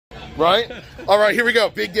Right? All right, here we go.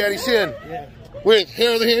 Big Daddy Shin. With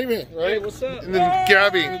Hair of the Handyman, right? Hey, what's up? And then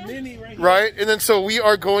Gaby, right? And then so we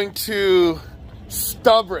are going to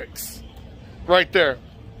Studrik's, right there.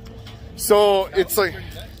 So it's like,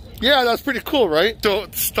 yeah, that's pretty cool, right? So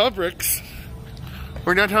Studrik's,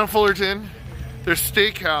 we're downtown Fullerton. There's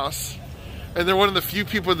Steakhouse, and they're one of the few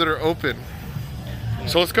people that are open.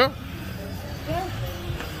 So let's go.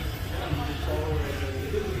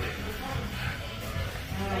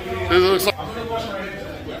 It looks like,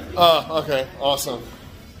 okay, awesome.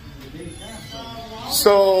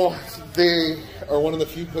 So they are one of the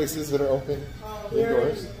few places that are open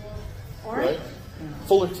indoors, right?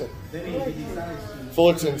 Fullerton.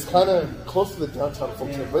 Fullerton's kind of close to the downtown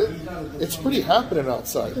Fullerton, but it's pretty happening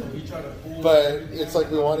outside. But it's like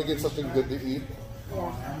we want to get something good to eat.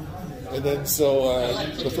 And then so,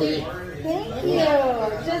 Thank you.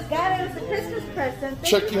 Just got it as a Christmas present.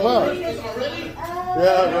 Check you out.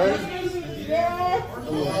 Yeah, right? Yes.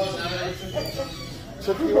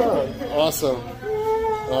 Check you out. Awesome.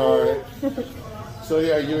 All right. So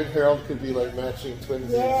yeah, you and Harold could be like matching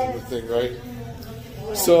twinsies in the thing, right?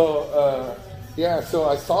 So yeah, so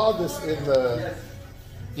I saw this in the,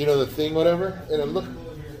 you know, the thing, whatever, and it looked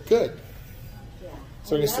good.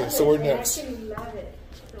 So we're gonna see. So we're next. I actually love it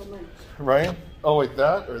so much. Right? Oh wait,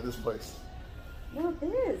 that or this place? No,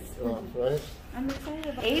 this. Oh, right? I'm excited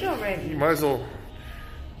about 8 already. You might as well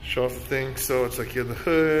show off the thing. So it's like you have the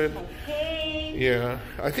hood. Okay. Yeah,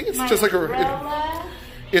 I think it's just like umbrella.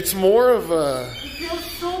 It's more of a. It feels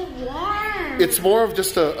so warm. It's more of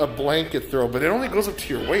just a blanket throw, but it only goes up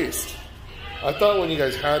to your waist. I thought when you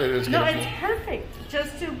guys had it, it was gonna be. No, it's perfect.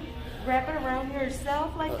 Just to wrap it around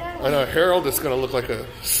yourself like that. I know Harold is gonna look like a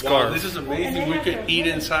scarf. Wow, this is amazing. We could eat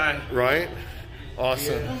inside. Right?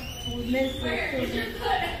 Awesome.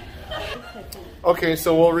 Okay,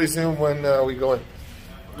 so we'll resume when we go in.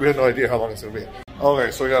 We have no idea how long it's gonna be.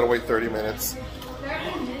 Okay, so we gotta wait 30 minutes.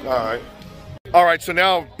 All right, so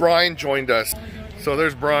now Brian joined us. So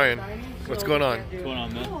there's Brian. What's going on? What's going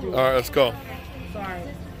on, man? All right, let's go. Sorry.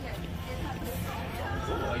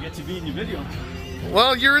 I get to be in your video.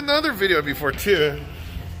 Well, you're in the other video before too,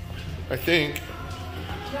 I think.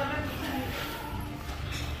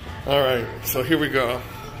 All right, so here we go.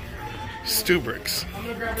 Studrik's. I'm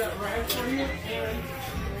gonna grab that rag for you and.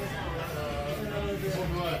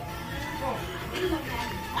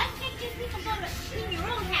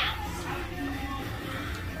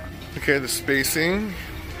 Okay, the spacing.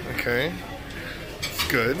 Okay, it's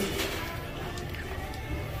good.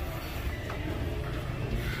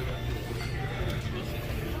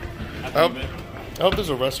 I hope there's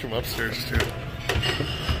a restroom upstairs too.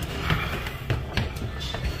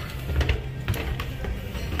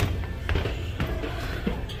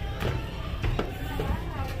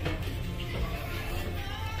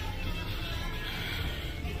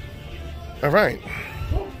 All right.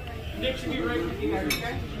 Nick should be right with you guys,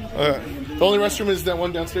 okay? The only restroom is that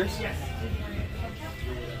one downstairs? Yes.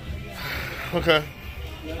 Okay.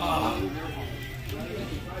 I'm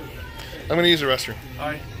gonna use the restroom. All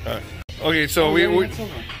right. Okay, so we Yeah, we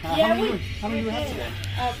How many do we have today?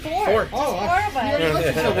 4. Oh, 4 of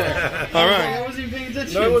us. all right. I wasn't even paying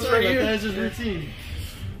attention. No, it was Sorry right about here. that. It's just routine.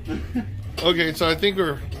 Okay, so I think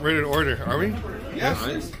we're ready to order. Are we? Yes,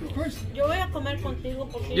 of course. Yo voy a comer contigo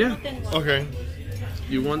porque Yeah. yo no tengo. Okay.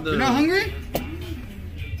 You want the? You're not hungry?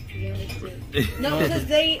 No, because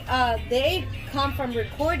they come from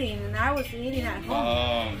recording and I was eating at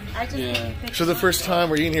home. I just picked So the them first time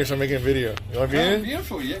we're eating here, so I'm making a video. You want to be in?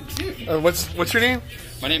 Beautiful, yeah. Cute. What's your name?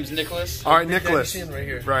 My name's Nicholas. All right, Nicholas. Daddy Shin right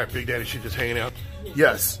here. Right, Big Daddy Shin just hanging out.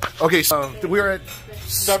 Yes. Okay, so we're at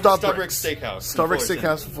Studrik Steakhouse. Studrik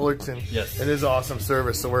Steakhouse in Fullerton. Yes. It is awesome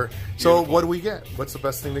service. So what do we get? What's the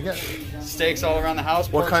best thing to get? Steaks all around the house.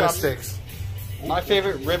 What pork kind of chops. steaks? My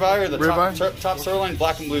favorite ribeye or the Ribeye? top sirloin,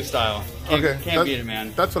 black and blue style. Can't beat it,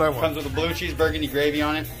 man. That's what I want. Comes with a blue cheese burgundy gravy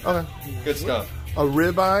on it. Okay. Good stuff. A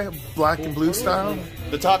ribeye, black and blue style.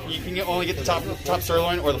 The top, you can only get the top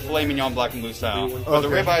sirloin or the filet mignon black and blue style. But the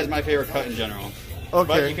Okay. ribeye is my favorite cut in general. Okay.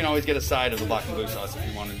 But you can always get a side of the black and blue sauce if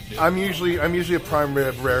you wanted to do. I'm usually a prime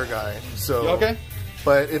rib rare guy. So. You okay?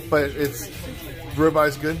 But it's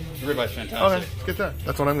ribeye's good. The ribeye's Okay, fantastic. let's get that.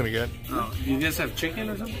 That's what I'm gonna get. Oh, you guys have chicken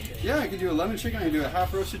or something? Yeah, I could do a lemon chicken. I could do a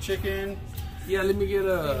half roasted chicken. Yeah, let me get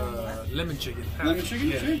a lemon chicken. Lemon chicken?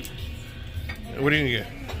 Yeah. Sure. What are you gonna get?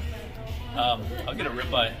 I'll get a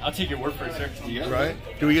ribeye. I'll take your word for it, sir. You Right?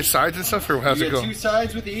 Do we get sides and stuff, or how's You it get go? 2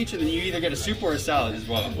 sides with each, and then you either get a soup or a salad as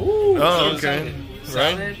well. Oh, okay.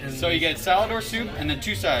 right? So you get salad or soup and then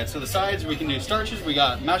 2 sides. So the sides, we can do starches. We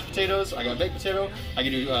got mashed potatoes. I got baked potato. I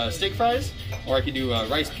can do steak fries, or I can do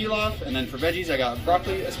rice pilaf. And then for veggies, I got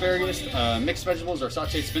broccoli, asparagus, mixed vegetables, or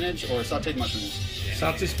sauteed spinach, or sauteed mushrooms.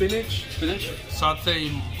 Sauteed spinach. Spinach.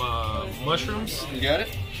 Sauteed mushrooms. You got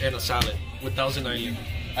it. And a salad with Thousand Island.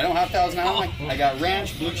 I don't have Thousand Island. I got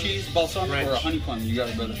ranch, blue cheese, balsamic, or a honey plum. You got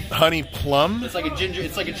it, brother. Honey plum? It's like a ginger.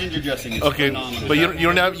 It's like a ginger dressing. It's Okay, phenomenal. but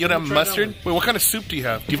you don't have mustard? Wait, what kind of soup do you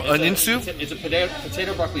have? Do you have onion soup? It's a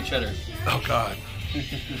potato broccoli cheddar. Oh God.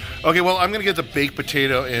 Okay, well I'm gonna get the baked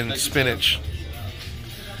potato and spinach.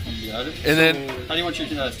 You got it. And then how do you want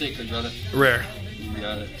your steak cooked, brother? Rare. You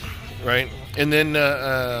got it. Right, and then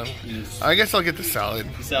I guess I'll get the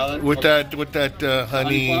salad. The salad with okay. that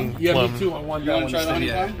honey plum. Yeah, me too. I want that one. Try the honey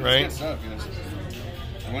plum? Right. That's good stuff, yes.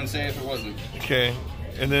 I wouldn't say if it wasn't. Okay,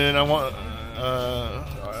 and then I want.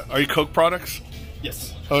 Are you Coke products?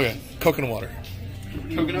 Yes. Okay, coconut water.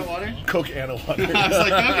 Coconut water? Coconut water. I was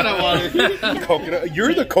like coconut water. Coconut.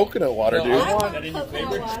 You're the coconut water, dude.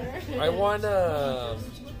 I want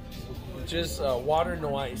just water,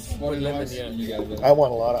 no ice. Water, with no lemon, ice. yeah. You got it. I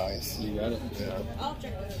want a lot of ice. You got it. Yeah. I'll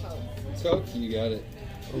drink with Coke. Coke? You got it.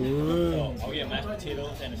 Oh yeah, mashed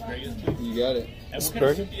potatoes and asparagus. You got it. And what kind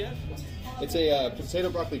of soup do you have? It's a potato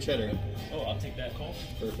broccoli cheddar. Oh, I'll take that, Cole.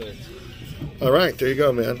 Perfect. All right, there you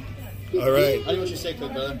go, man. All right. How do you want your steak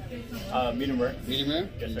cooked, brother? Medium rare. Medium rare?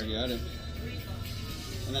 Yes, sir. You got it.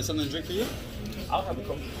 And then something to drink for you? I'll have a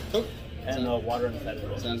Coke. Coke? And water on the side as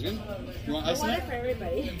well. Sounds good. You want ice in Water it? for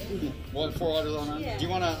everybody. 4 waters on that? Yeah. Do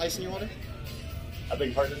you want ice in your water? I beg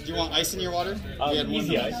your pardon? Do you want ice in your water?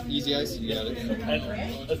 Easy ice. Easy ice? You got it.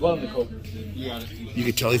 And as well in the Coke. You got it. You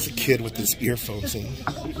can tell he's a kid with his earphones in.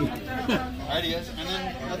 Alrighty, guys. And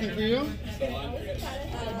then nothing for you?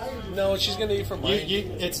 No, she's gonna eat from mine.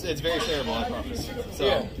 It's very shareable, I promise. So,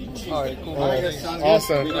 Yeah. All right, cool. Alright, guys, sounds good.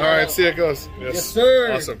 Awesome. We All know right, that. see how it goes. Yes,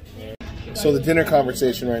 sir. Awesome. So the dinner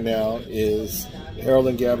conversation right now is Harold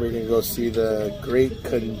and Gaby are going to go see the Great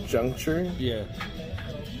Conjuncture. Yeah.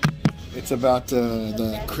 It's about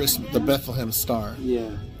the Bethlehem Star. Yeah.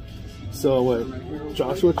 So what?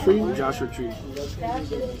 Joshua Tree? Joshua Tree.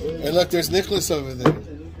 And look, there's Nicholas over there.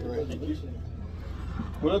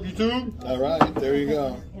 What up, YouTube? All right, there you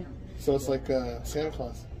go. So it's like Santa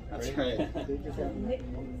Claus. That's right.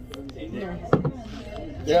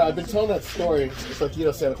 Yeah, I've been telling that story. It's like,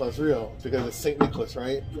 Santa Claus is real because it's St. Nicholas,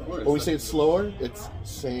 right? But when we say it slower, it's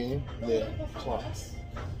St. Nicholas.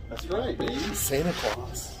 That's right, baby. Santa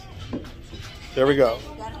Claus. There we go.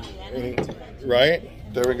 Right?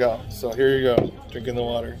 There we go. So here you go. Drinking the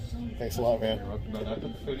water. Thanks a lot, man. You're welcome, brother. I put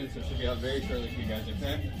the food in, so it should be out very shortly for you guys,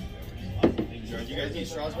 okay? Enjoy. Do you guys need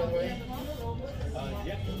straws, by the way?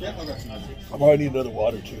 Yeah. Yeah, I'll grab some. I might need another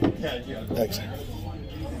water, too. Yeah, yeah. Thanks.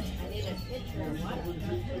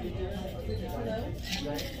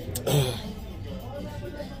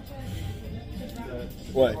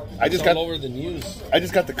 What? I just got all over the news. I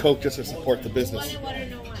just got the Coke just to support the business. Water,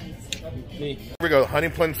 no ice. Me. Here we go. Honey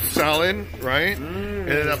plum salad, right? And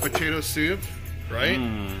then a potato soup, right?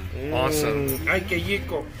 Awesome. Ay, que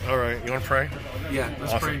yico. All right. You want to pray? Yeah,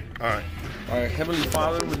 let's Awesome. pray. All right. All right, Heavenly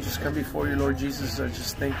Father, we just come before you, Lord Jesus,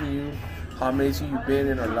 just thanking you how amazing you've been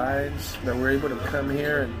in our lives, that we're able to come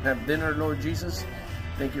here and have dinner, Lord Jesus.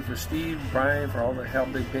 Thank you for Steve, Brian, for all the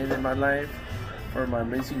help they've been in my life, for my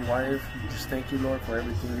amazing wife. Just thank you, Lord, for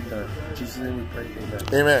everything you've done. In Jesus' name we pray, amen.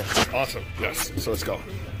 Amen. Awesome. Yes. So let's go.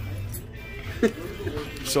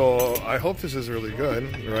 So I hope this is really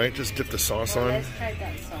good, right? Just dip the sauce on. Let's try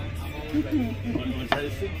that sauce.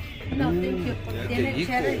 No, thank you. Tiene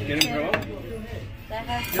cheddar. That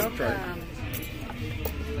has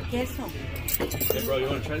queso. Hey, bro, you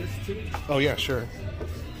want to try this too? Oh yeah, sure.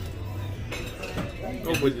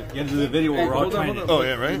 Oh, but at the end of the video, we're all trying it. Oh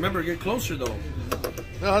yeah, right. Remember, get closer, though.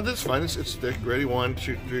 No, that's fine. It's thick. Ready? 1,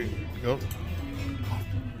 2, 3, go.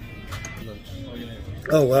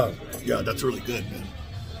 Oh wow. Yeah, that's really good, man.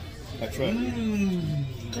 That's right.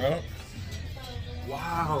 Yeah.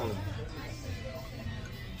 Wow.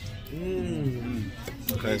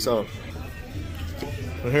 Okay, so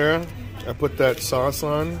here I put that sauce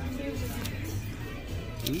on.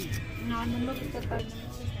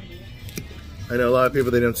 I know a lot of people,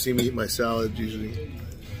 they don't see me eat my salad usually.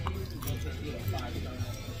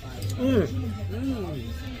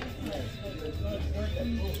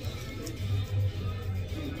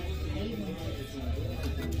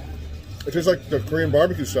 It's just like the Korean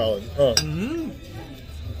barbecue salad. Huh?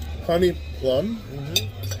 Honey plum.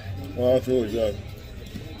 Wow, that's really good.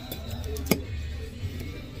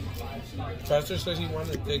 Chester says he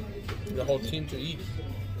wanted to take the whole team to eat.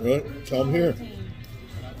 Right? Tell them here.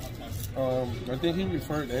 I think he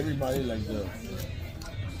referred everybody, like the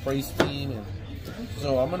praise team, and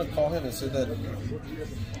so I'm gonna call him and say that.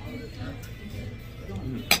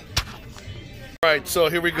 All right, so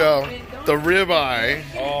here we go. The ribeye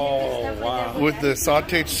Oh wow! with the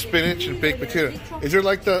sauteed spinach and baked potato. Is there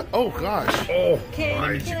like the? Oh gosh. Oh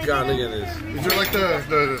my God! Look at this. Is there like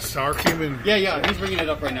the sour cream and? Yeah, he's bringing it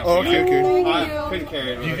up right now. Oh, okay, okay. I couldn't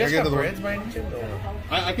carry it. You guys got breads by any chance?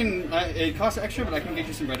 I can. It costs extra, but I can get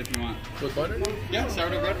you some bread if you want. With butter? Yeah,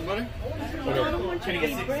 sourdough bread with butter. Can you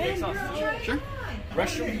get steak sauce? Sure.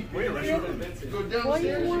 Restaurant? Where your restaurant? Go down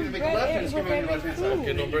here, make a left, and just give me on your left hand side.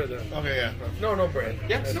 Okay, no bread then. Okay, yeah. No bread.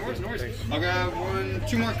 Yeah, no worries. I'll grab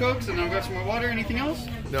 2 more Cokes, and I'll grab some more water. Anything else?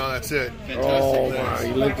 No, that's it. Fantastic. Oh my!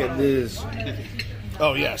 Look at this.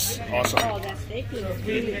 Oh yes, awesome. Oh, that steak looks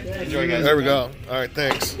really good. Enjoy, guys. There we go. All right,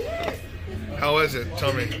 thanks. How is it?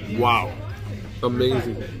 Tell me. Wow,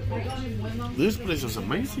 amazing. This place is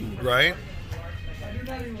amazing. Right?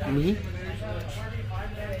 Mm-hmm.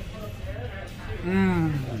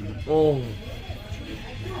 Oh.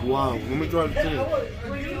 Wow. Let me try the thing.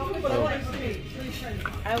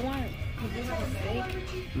 I want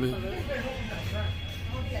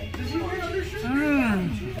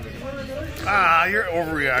Ah, you're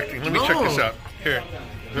overreacting. Let me check this out. Here.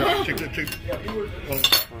 Check.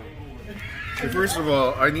 First of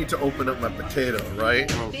all, I need to open up my potato, right?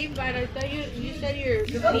 Steve, but I thought you said your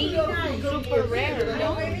meat is super rare,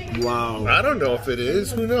 no? Wow. I don't know if it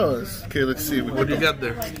is. Who knows? Okay, let's see. What do you got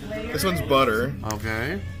there? This one's butter.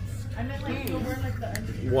 Okay.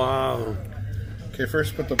 Wow. Okay,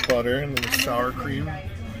 first put the butter and then the sour cream.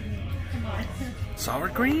 Sour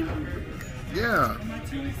cream? Yeah.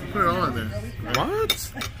 Put it all in there.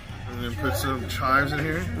 What? And then put some chives in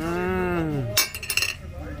here.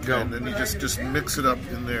 Go. And then you just mix it up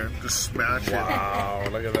in there. Just smash it. Wow,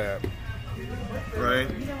 look at that. Right?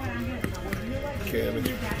 Okay,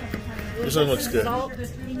 this one looks good. Salt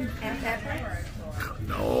and pepper.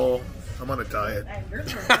 No, I'm on a diet.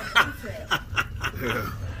 Yeah.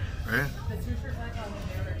 Right?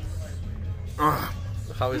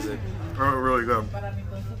 How is it? Oh, really good.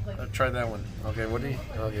 I'll try that one. Okay, what do you...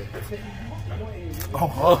 Okay.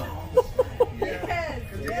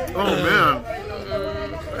 Oh, man.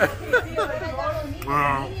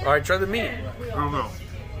 Wow. All right, try the meat. I don't know.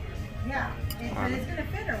 Yeah, and it's gonna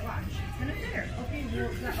fit her. Watch, it's gonna fit her. Okay,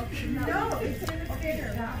 no, it's gonna fit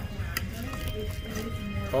her.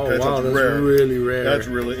 Oh, That's wow, that's rare. really rare. That's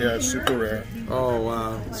really, yeah, it's super rare. Oh,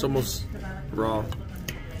 wow. It's almost raw.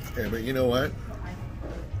 Yeah, but you know what?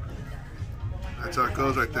 That's how it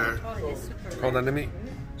goes right there. Hold on, let me...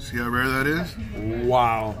 See how rare that is?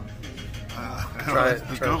 Wow. Try it.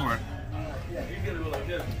 Let's Try go it. for it.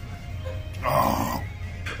 Oh.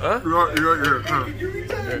 Huh? You're here.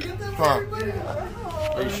 Huh.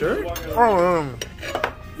 Are you sure?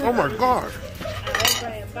 Oh my God.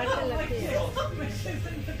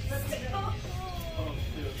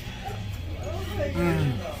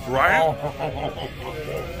 Right?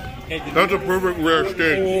 That's a perfect rare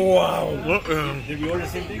steak. Wow. Did we order the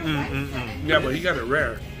same thing? Yeah, but he got it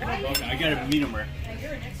rare. Okay, I got a medium rare.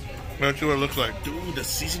 Let's see what it looks like. Dude, the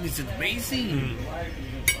season is amazing.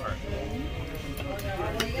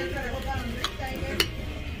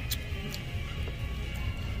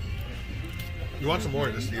 You want some more?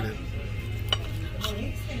 Just eat it.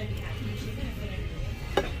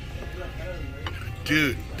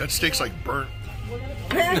 Dude, that steak's like burnt.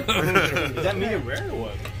 Is that medium rare or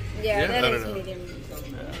what? Yeah, I that don't is know. medium.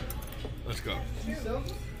 Let's go.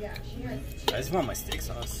 I just want my steak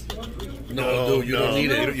sauce. No, dude, you don't need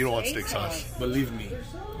it. You don't want steak sauce. Believe me.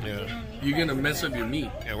 Yeah. You're going to mess up your meat.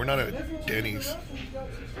 Yeah, we're not at Denny's.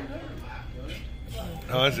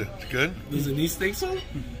 How is it? It's good? Does it need steak sauce?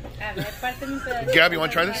 Gaby, you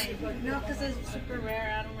want to try this? No, because it's super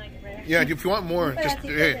rare. I don't like rare. Yeah, if you want more, just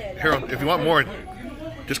hey, Harold, if you want more,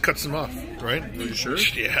 just cut some off, right? Are you sure?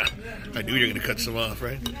 Yeah, I knew you were gonna cut some off,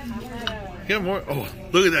 right? Yeah, more. Oh,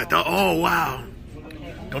 look at that! Oh, wow!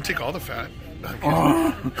 Don't take all the fat.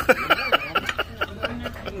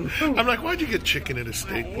 I'm like, why'd you get chicken at a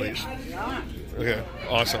steak place? Okay,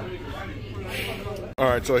 awesome. All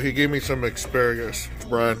right, so he gave me some asparagus,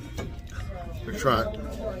 Brian. Let's try it.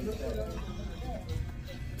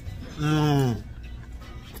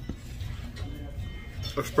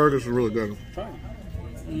 Asparagus is really good.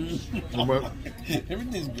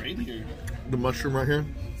 Everything's great here. The mushroom right here.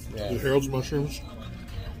 Yeah. The Harold's mushrooms.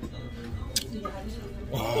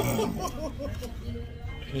 Oh,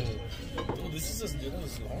 this is as good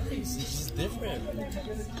as Lori's. This is different.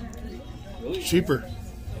 Cheaper.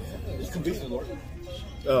 This competes with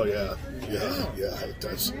Oh yeah, it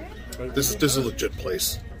does. This is a legit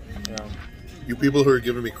place. You people who are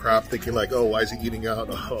giving me crap thinking like, oh, why is he eating out?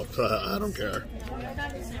 Oh, I don't care.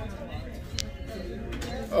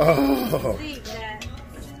 Oh.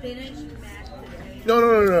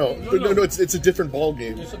 No. It's a different ball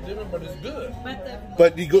game. It's a different, but it's good.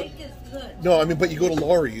 But you go. Steak is good. No, I mean, but you go to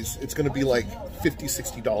Laurie's, it's going to be like $50,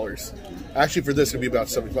 $60. Actually, for this, it'd be about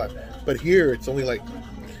 $75. But here, it's only like,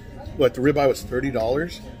 what, the ribeye was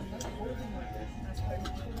 $30?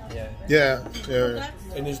 Yeah.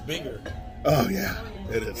 And it's bigger. Oh, yeah,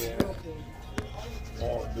 it is.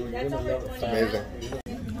 Oh, dude, you're gonna love it. Amazing.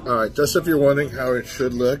 All right, just if you're wondering how it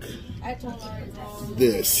should look,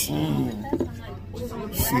 this. See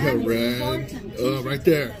how red? Oh, right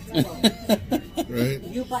there. Right?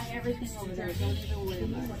 You buy everything over there. Don't even worry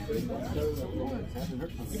about it.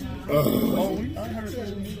 Oh.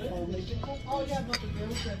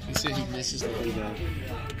 He said he misses the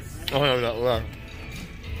ribeye. Oh, no.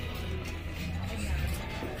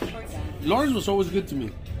 Lawrence was always good to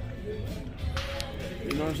me.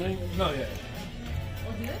 You know what I'm saying? No, yeah.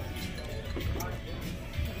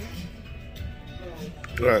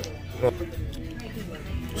 All right.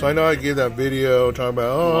 So I know I gave that video talking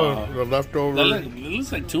about the leftover. It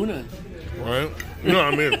looks like tuna. Right? No,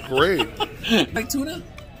 I mean it's great. Like tuna?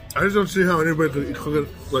 I just don't see how anybody could cook it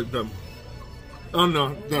like them. Oh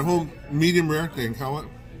no, that whole medium rare thing. How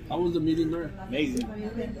was the medium rare? Amazing.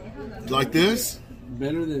 like this?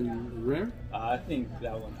 Better than rare? I think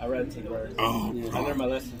that one. I'd rather take rare. Oh, I learned my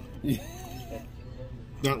lesson.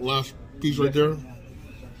 that last piece right there.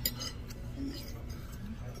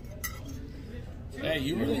 Hey,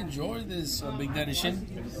 you really enjoyed this Big Daddy shit?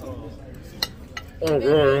 Oh,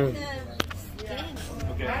 yeah.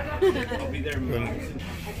 Okay. I'll be there.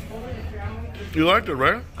 You liked it,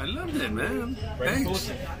 right? I loved it, man.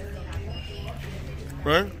 Thanks.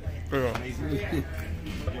 Right? There you go.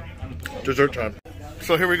 Dessert time.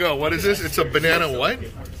 So here we go. What is this? It's a banana what?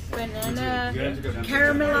 Banana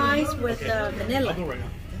caramelized with vanilla.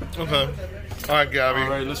 Okay. All right, Gaby. All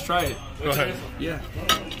right, let's try it. Go ahead. Yeah.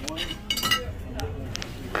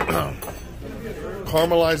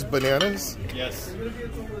 Caramelized bananas? Yes.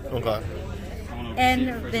 Okay.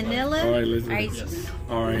 And vanilla All right, let's do ice. this.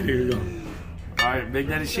 All right, here we go. All right, Big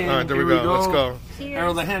Daddy Shane. All right, there we Here go. Let's go.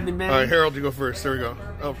 Harold the handyman. All right, Harold, you go first. There we go.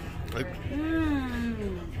 Oh.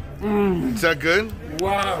 Is that good?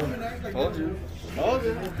 Wow. Told you.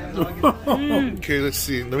 Okay, let's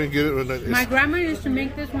see. Let me get it. My grandma used to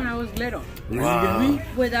make this when I was little, Wow.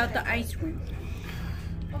 without the ice cream.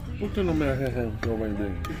 Usted no me deja go right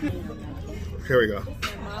there. Here we go.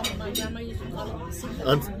 My grandma used to call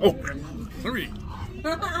it Oh. Hurry.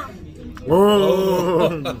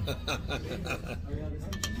 Whoa.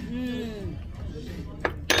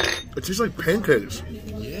 It tastes like pancakes.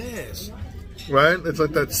 Yes. Right? It's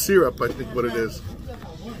like that syrup, I think, what it is.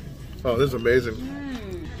 Oh, this is amazing.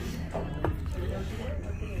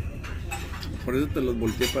 Por eso te los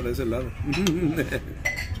volteé para ese lado.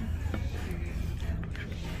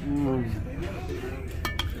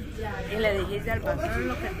 ¿Y le dijiste al pastor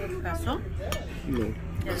lo que te pasó? No.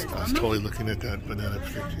 I was totally looking at that banana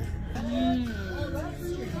picture.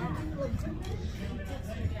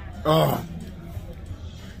 Oh.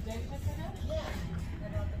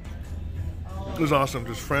 It was awesome.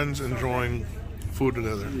 Just friends enjoying food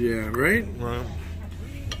together. Yeah, right? Right?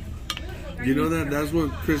 You know that's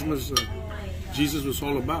what Christmas, Jesus was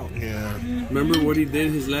all about. Yeah. Remember what he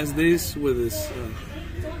did his last days with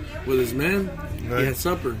his man? Right. He had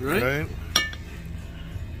supper, right? Right?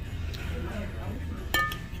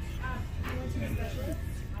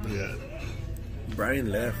 Yeah. Brian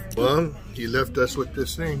left. Well, he left us with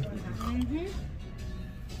this thing.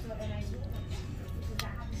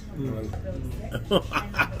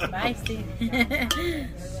 Bye, Steve.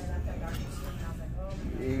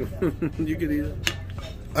 You could eat it.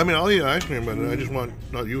 I mean, I'll eat ice cream, but I just want,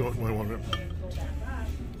 not you want it.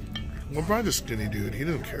 Well, Brian's a skinny dude. He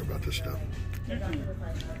doesn't care about this stuff.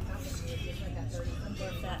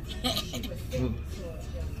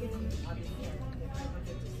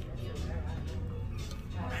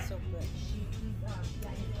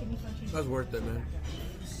 That's worth it, man.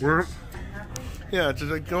 Yeah, it's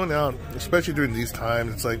just like going out, especially during these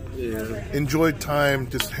times. It's like Yeah. enjoy time,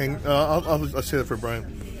 just hang. I'll say that for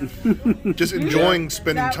Brian. Just enjoying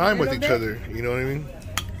spending time with each other. You know what I mean?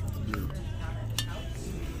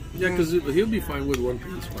 Yeah, because he'll be fine with one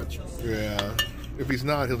piece watch. Yeah. If he's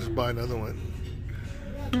not, he'll just buy another one,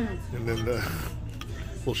 and then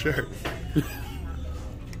we'll share.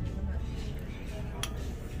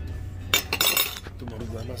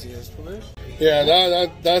 Yeah,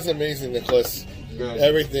 that's amazing, Nicholas. Good.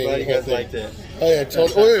 Everything. Glad you guys liked it. Oh yeah, oh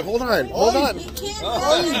wait, hold on. He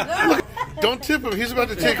can't Don't tip him. He's about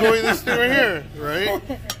to take away this thing right here, right?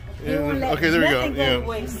 And, okay, there we go. Yeah.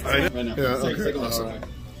 I know. Yeah. Okay. Awesome.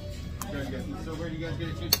 So where do you guys get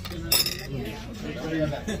it?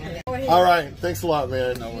 All right. Thanks a lot,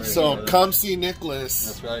 man. No worries, so brother. come see Nicholas.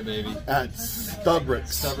 That's right, baby. At Studrik.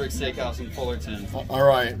 Studrik Steakhouse in Fullerton. All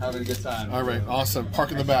right. Having a good time. All right. Awesome.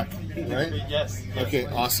 Park in the back. Right? Yes. Okay.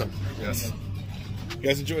 Awesome. Yes. You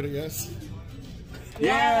guys enjoyed it? Yes.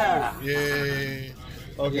 Yeah. Yay.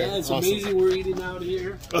 Okay. Yeah, it's awesome. amazing we're eating out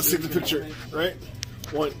here. Let's take the picture. Right.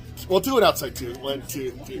 One. We'll do it outside too. 1,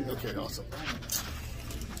 2, 3. Okay. Awesome.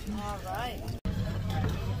 All right.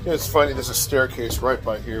 Yeah, it's funny. There's a staircase right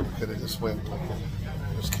by here. We could have just went. Like,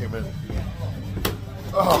 just came in.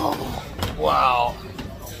 Oh, wow.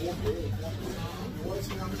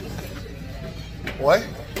 What?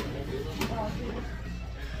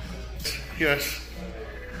 Yes.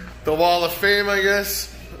 The Wall of Fame, I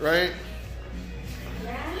guess. Right?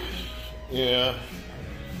 Yeah.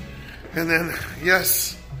 And then,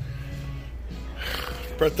 yes.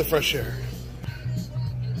 Breath of fresh air.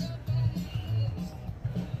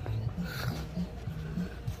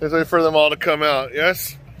 Let's wait for them all to come out,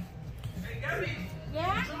 yes?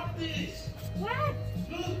 Yeah? What?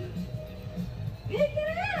 Pick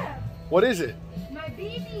it up. What is it? My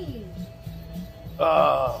baby.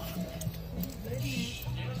 Oh.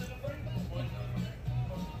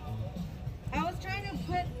 I was trying to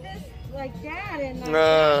put this like that and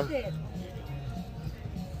I dropped it.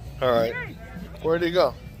 All right. Where did he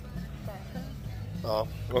go? Oh,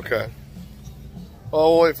 okay.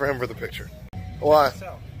 Oh, we'll wait for him for the picture. Why?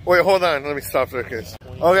 Wait, hold on. Let me stop there, kids.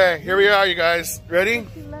 Okay, here we are, you guys. Ready?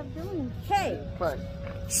 You love doing. Okay. Fine.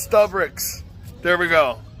 Stubriks. There we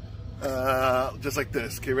go. Just like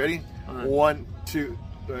this. Okay, ready? 1, 2,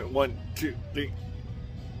 1, 2, 3.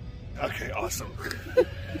 Okay, awesome.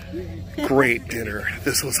 Great dinner.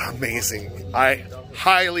 This was amazing. I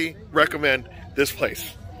highly recommend this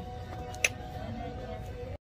place.